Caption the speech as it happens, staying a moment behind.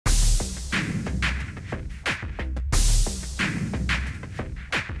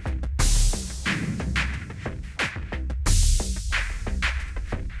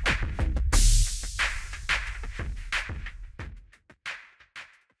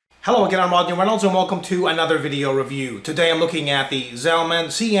Hello again, I'm Rodney Reynolds and welcome to another video review. Today I'm looking at the Zalman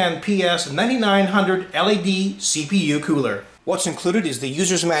CNPS9900 LED CPU cooler. What's included is the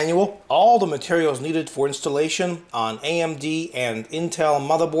user's manual, all the materials needed for installation on AMD and Intel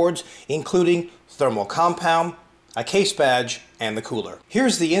motherboards, including thermal compound, a case badge, and the cooler.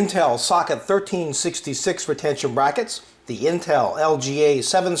 Here's the Intel socket 1366 retention brackets, the Intel LGA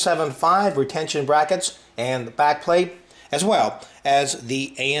 775 retention brackets and the backplate, as well as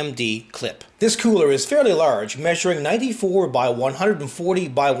the AMD clip. This cooler is fairly large, measuring 94 by 140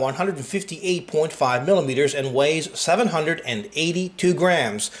 by 158.5 millimeters and weighs 782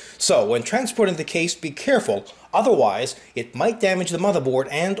 grams. So when transporting the case, be careful, otherwise it might damage the motherboard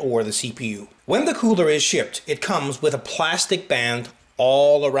and or the CPU. When the cooler is shipped, it comes with a plastic band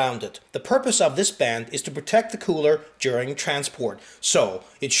all around it. The purpose of this band is to protect the cooler during transport, so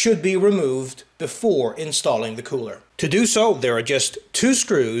it should be removed before installing the cooler. To do so, there are just two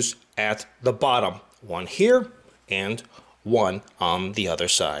screws at the bottom, one here and one on the other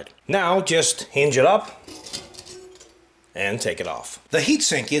side. Now just hinge it up and take it off. The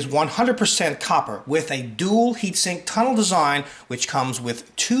heatsink is 100% copper with a dual heatsink tunnel design which comes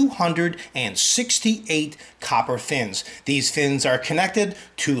with 268 copper fins. These fins are connected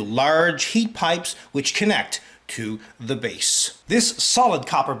to large heat pipes which connect to the base. This solid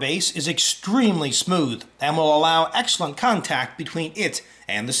copper base is extremely smooth and will allow excellent contact between it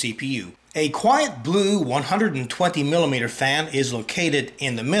and the CPU. A quiet blue 120mm fan is located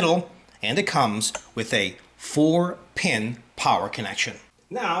in the middle and it comes with a 4-pin power connection.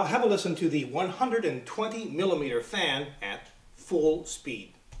 Now have a listen to the 120mm fan at full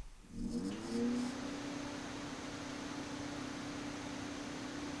speed.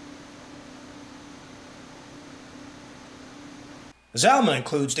 Zalman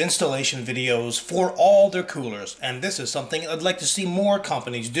includes installation videos for all their coolers, and this is something I'd like to see more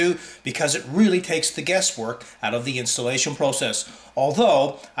companies do because it really takes the guesswork out of the installation process.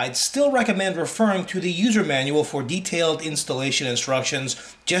 Although, I'd still recommend referring to the user manual for detailed installation instructions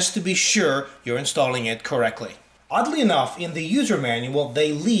just to be sure you're installing it correctly. Oddly enough, in the user manual,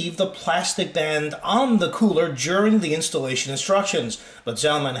 they leave the plastic band on the cooler during the installation instructions, but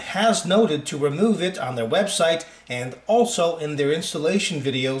Zalman has noted to remove it on their website and also in their installation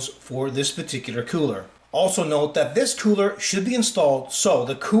videos for this particular cooler. Also note that this cooler should be installed so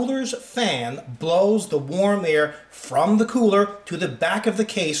the cooler's fan blows the warm air from the cooler to the back of the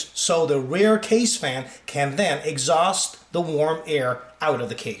case so the rear case fan can then exhaust the warm air out of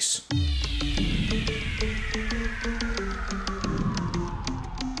the case.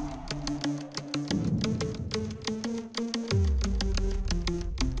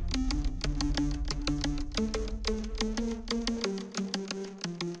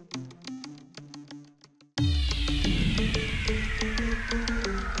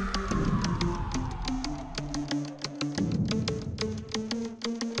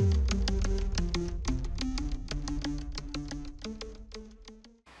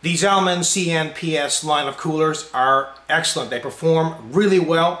 The Zalman CNPS line of coolers are excellent. They perform really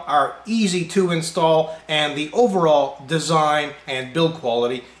well, are easy to install, and the overall design and build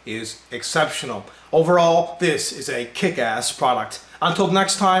quality is exceptional. Overall, this is a kick-ass product. Until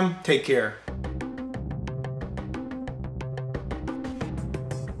next time, take care.